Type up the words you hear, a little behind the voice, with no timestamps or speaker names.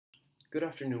Good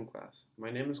afternoon, class.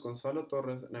 My name is Gonzalo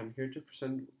Torres, and I'm here to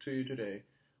present to you today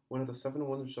one of the seven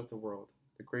wonders of the world,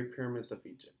 the Great Pyramids of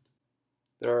Egypt.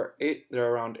 There are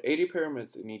around 80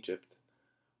 pyramids in Egypt.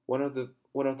 One of the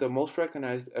most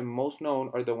recognized and most known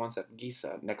are the ones at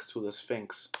Giza, next to the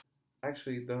Sphinx.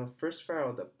 Actually, the first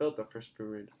pharaoh that built the first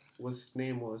pyramid, his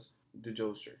name was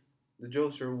Djoser.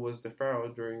 Djoser was the pharaoh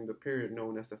during the period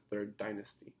known as the Third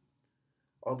Dynasty.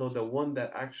 Although the one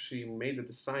that actually made the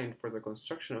design for the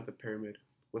construction of the pyramid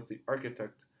was the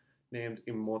architect named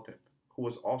Imhotep, who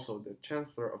was also the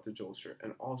chancellor of the Djoser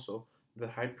and also the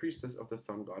high priestess of the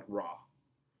sun god Ra.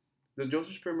 The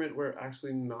Djoser's pyramid were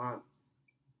actually not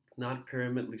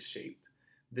pyramidally shaped.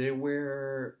 They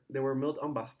were built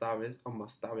on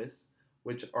mastabes,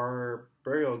 which are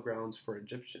burial grounds for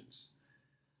Egyptians.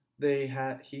 He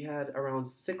had around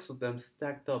six of them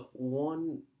stacked up,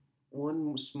 one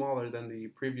smaller than the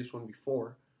previous one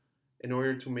before, in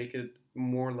order to make it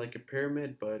more like a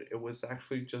pyramid, but it was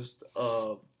actually just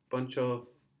a bunch of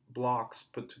blocks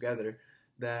put together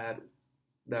that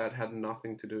had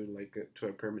nothing to do to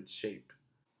a pyramid shape.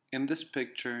 In this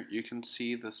picture, you can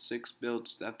see the six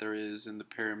builds that there is in the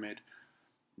pyramid.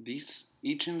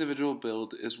 Each individual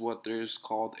build is what there is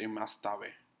called a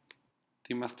mastabe.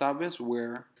 The mastabes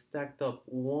were stacked up,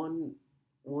 one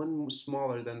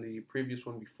smaller than the previous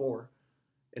one before,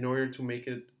 in order to make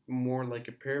it more like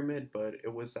a pyramid, but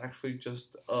it was actually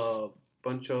just a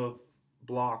bunch of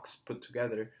blocks put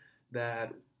together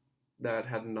that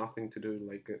had nothing to do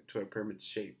to a pyramid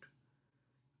shape.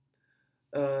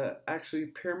 Actually,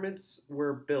 pyramids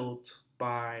were built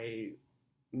by,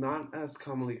 not as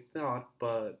commonly thought,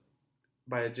 but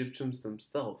by Egyptians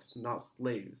themselves, not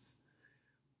slaves.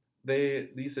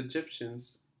 These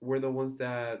Egyptians were the ones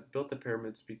that built the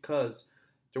pyramids because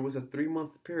there was a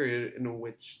 3-month period in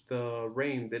which the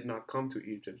rain did not come to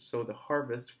Egypt, so the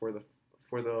harvest for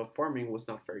the farming was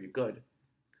not very good.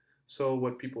 So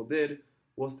what people did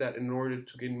was that in order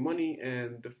to gain money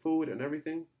and the food and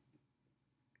everything,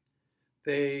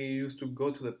 they used to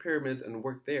go to the pyramids and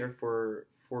work there for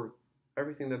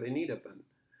everything that they needed then.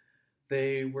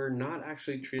 They were not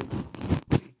actually treated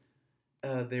equally.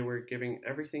 They were giving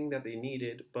everything that they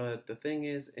needed, but the thing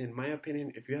is, in my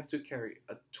opinion, if you have to carry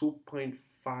a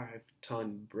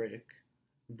 2.5-ton brick,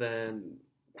 then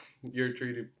you're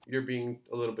being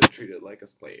a little bit treated like a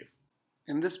slave.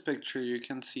 In this picture, you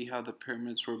can see how the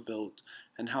pyramids were built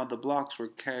and how the blocks were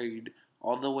carried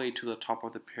all the way to the top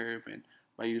of the pyramid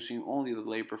by using only the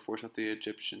labor force of the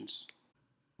Egyptians.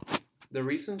 The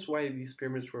reasons why these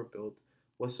pyramids were built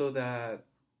was so that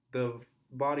the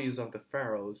bodies of the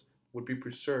pharaohs would be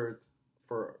preserved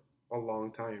for a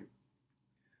long time.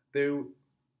 They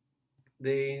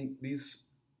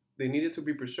needed to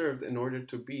be preserved in order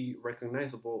to be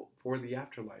recognizable for the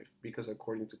afterlife, because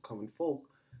according to common folk,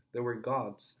 they were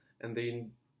gods, and they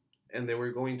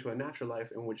were going to an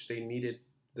afterlife in which they needed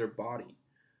their body.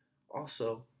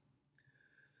 Also,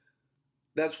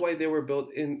 that's why they were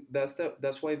built in.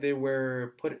 That's why they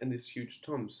were put in these huge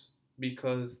tombs,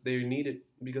 because they needed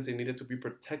to be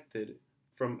protected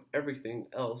from everything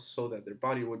else, so that their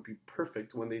body would be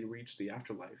perfect when they reached the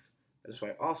afterlife. That's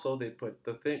why also they put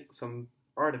some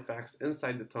artifacts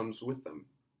inside the tombs with them,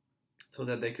 so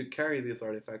that they could carry these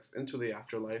artifacts into the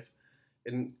afterlife.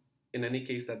 In any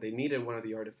case that they needed one of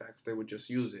the artifacts, they would just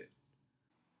use it.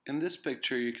 In this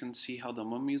picture, you can see how the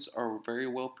mummies are very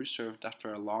well preserved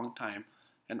after a long time,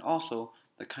 and also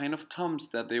the kind of tombs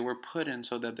that they were put in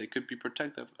so that they could be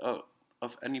protective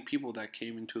of any people that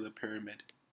came into the pyramid.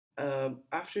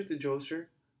 After the Djoser,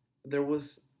 there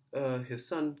was his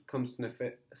son comes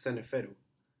Seneferu.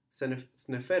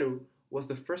 Seneferu was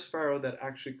the first pharaoh that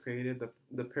actually created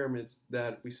the pyramids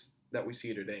that we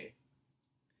see today.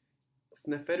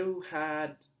 Seneferu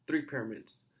had 3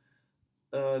 pyramids.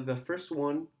 The first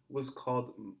one was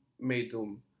called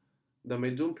Meidum. The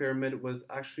Meidum pyramid was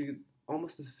actually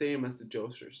almost the same as the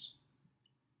Djoser's,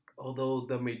 although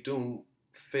the Meidum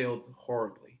failed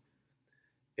horribly.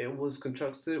 It was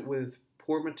constructed with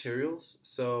poor materials,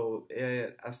 so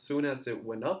as soon as it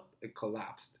went up, it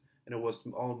collapsed, and it was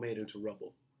all made into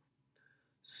rubble.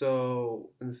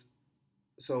 So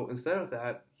instead of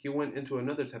that, he went into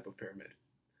another type of pyramid.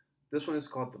 This one is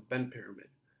called the bent pyramid,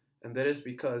 and that is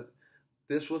because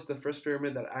this was the first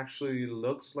pyramid that actually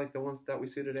looks like the ones that we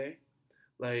see today,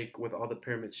 like with all the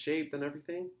pyramids shaped and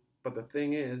everything. But the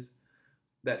thing is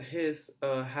that his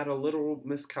had a little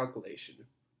miscalculation.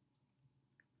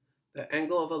 The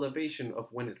angle of elevation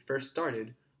of when it first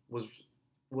started was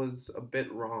a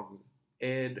bit wrong.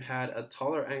 It had a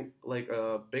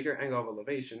bigger angle of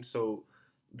elevation, so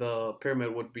the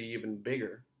pyramid would be even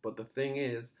bigger. But the thing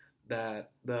is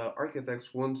that the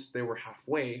architects, once they were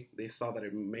halfway, they saw that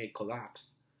it may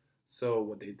collapse. So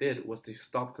what they did was they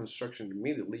stopped construction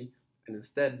immediately, and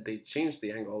instead they changed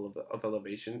the angle of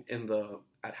elevation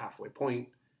at halfway point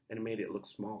and made it look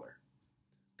smaller.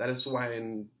 That is why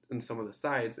in some of the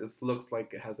sides it looks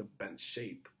like it has a bent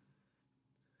shape.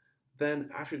 Then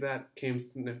after that came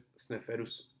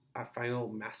Sneferu's final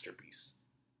masterpiece.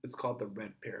 It's called the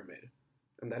Red Pyramid,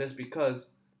 and that is because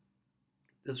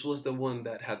this was the one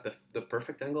that had the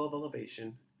perfect angle of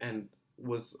elevation and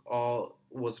was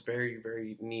very,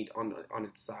 very neat on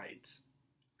its sides.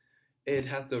 It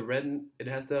has the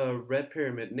red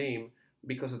pyramid name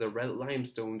because of the red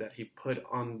limestone that he put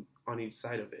on each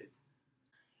side of it.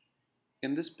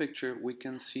 In this picture, we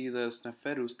can see the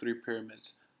Sneferu's three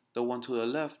pyramids. The one to the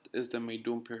left is the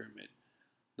Meidum pyramid.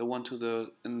 The one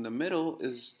in the middle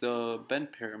is the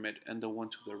bent pyramid, and the one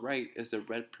to the right is the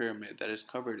red pyramid that is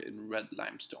covered in red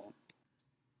limestone.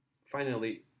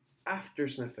 Finally, after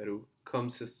Sneferu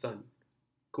comes his son,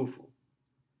 Khufu.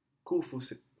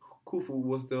 Khufu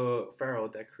was the pharaoh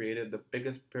that created the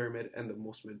biggest pyramid and the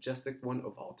most majestic one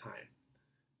of all time.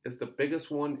 It's the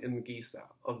biggest one in Giza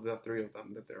of the three of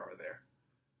them that there are there.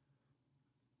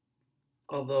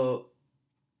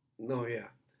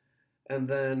 And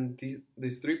then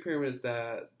these three pyramids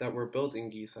that were built in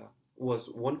Giza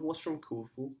one was from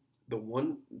Khufu.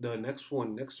 The next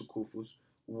one next to Khufu's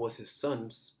was his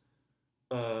son's,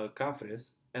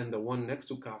 Khafre's, and the one next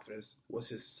to Khafre's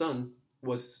was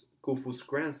Khufu's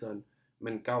grandson,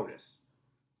 Menkaures.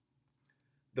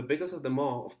 The biggest of them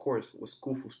all, of course, was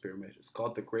Khufu's pyramid. It's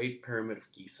called the Great Pyramid of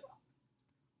Giza.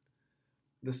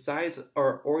 The sides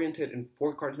are oriented in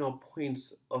 4 cardinal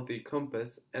points of the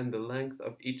compass, and the length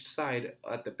of each side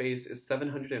at the base is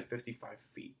 755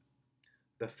 feet.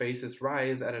 The faces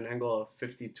rise at an angle of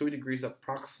 52 degrees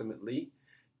approximately,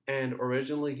 and the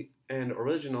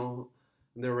original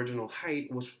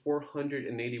height was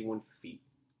 481 feet.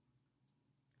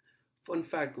 Fun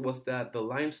fact was that the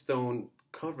limestone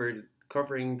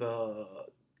covering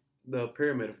the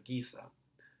pyramid of Giza,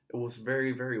 it was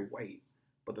very, very white.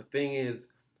 But the thing is,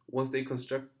 once the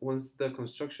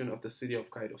construction of the city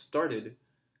of Cairo started,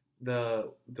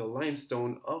 the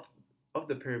limestone of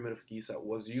the pyramid of Giza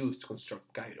was used to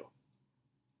construct Cairo.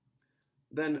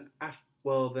 Then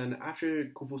after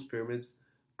Khufu's pyramids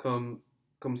comes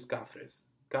Khafre's.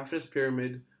 Khafre's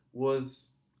pyramid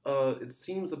was it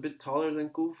seems a bit taller than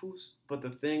Khufu's, but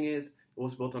the thing is, it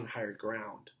was built on higher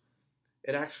ground.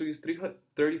 It actually is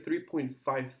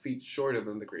 33.5 feet shorter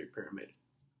than the Great Pyramid.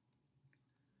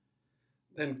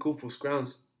 Then Khufu's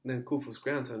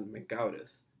grandson,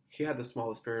 Menkaures, he had the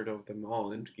smallest pyramid of them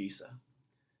all in Giza.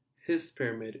 His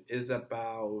pyramid is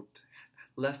about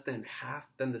less than half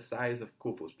than the size of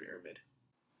Khufu's pyramid.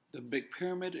 The big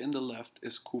pyramid in the left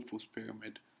is Khufu's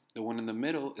pyramid. The one in the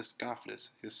middle is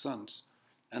Khafre's, his son's.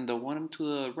 And the one to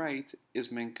the right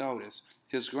is Menkaures,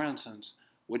 his grandson's,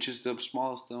 which is the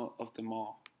smallest of them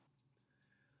all.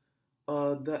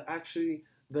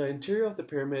 The interior of the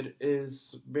pyramid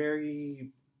is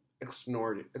very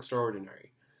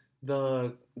extraordinary.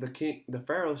 The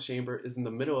pharaoh's chamber is in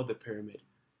the middle of the pyramid,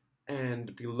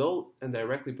 and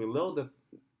directly below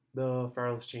the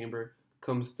pharaoh's chamber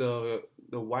comes the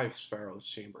wife's pharaoh's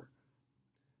chamber.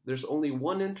 There's only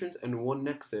one entrance and one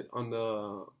exit on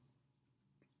the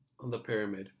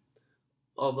pyramid,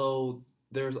 although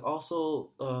there's also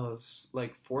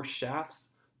like 4 shafts,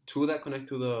 2 that connect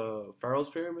to the pharaoh's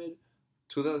pyramid,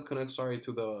 2 that connect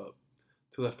to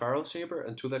the pharaoh's chamber,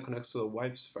 and 2 that connects to the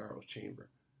wife's pharaoh's chamber.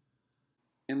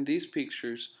 In these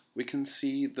pictures, we can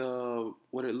see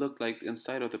what it looked like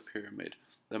inside of the pyramid,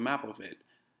 the map of it.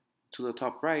 To the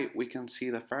top right, we can see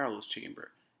the pharaoh's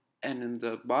chamber, and in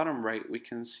the bottom right, we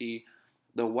can see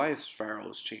the wife's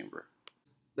pharaoh's chamber.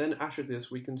 Then after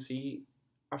this,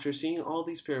 after seeing all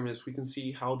these pyramids, we can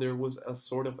see how there was a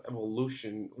sort of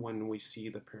evolution when we see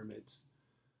the pyramids.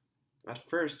 At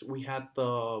first, we had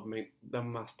the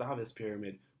Mastabes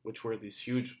pyramid, which were these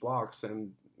huge blocks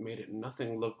and made it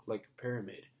nothing look like a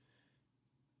pyramid.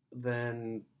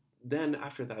 Then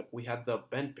after that, we had the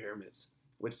bent pyramids,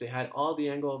 which they had all the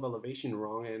angle of elevation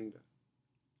wrong, and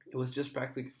it was just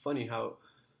practically funny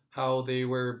how they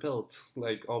were built,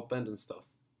 like all bent and stuff.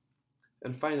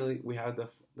 And finally, we have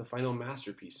the final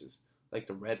masterpieces, like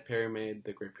the Red Pyramid,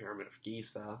 the Great Pyramid of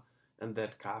Giza, and then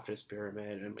Khafre's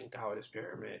pyramid and Menkaures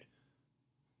pyramid.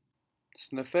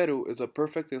 Sneferu is a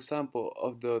perfect example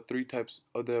of the 3 types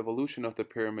of the evolution of the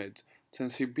pyramids,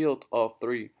 since he built all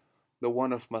 3. The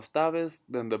one of Mastabes,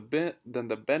 then the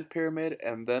bent pyramid,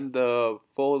 and then the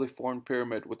fully formed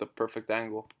pyramid with a perfect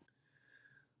angle.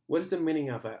 What is the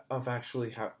meaning of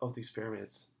these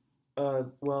pyramids?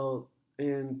 Well,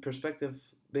 in perspective,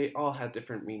 they all had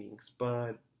different meanings.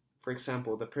 But for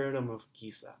example, the Pyramid of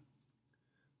Giza.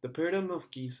 The Pyramid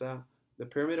of Giza, the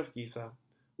Pyramid of Giza,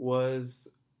 was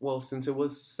well, since it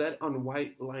was set on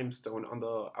white limestone on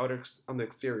the on the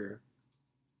exterior,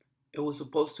 it was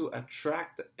supposed to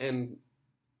attract and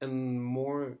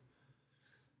more.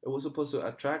 It was supposed to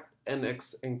attract and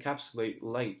encapsulate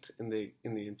light in the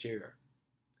interior,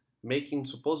 making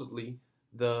supposedly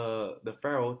the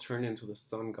pharaoh turn into the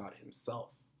sun god himself.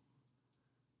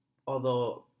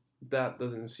 Although that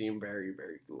doesn't seem very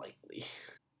likely.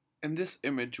 In this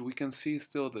image, we can see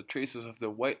still the traces of the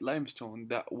white limestone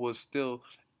that was still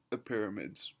the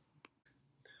pyramids.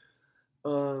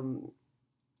 Um,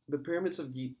 the pyramids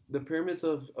of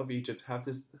Egypt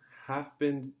have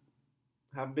been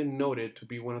have been noted to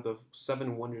be one of the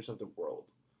seven wonders of the world,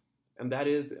 and that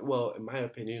is, well, in my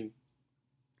opinion,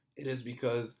 it is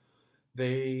because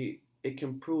it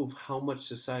can prove how much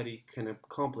society can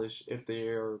accomplish if they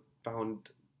are found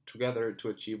together to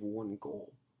achieve one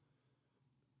goal.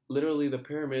 Literally, the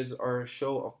pyramids are a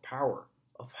show of power,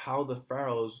 of how the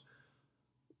pharaohs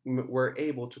were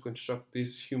able to construct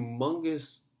these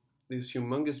humongous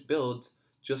builds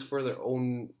just for their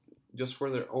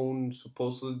own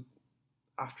supposed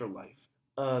afterlife.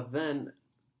 Then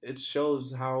it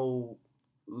shows how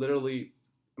literally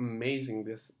amazing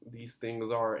these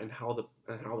things are, and how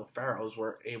the pharaohs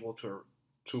were able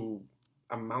to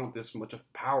amount this much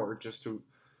of power just to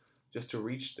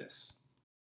reach this.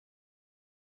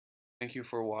 Thank you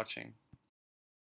for watching.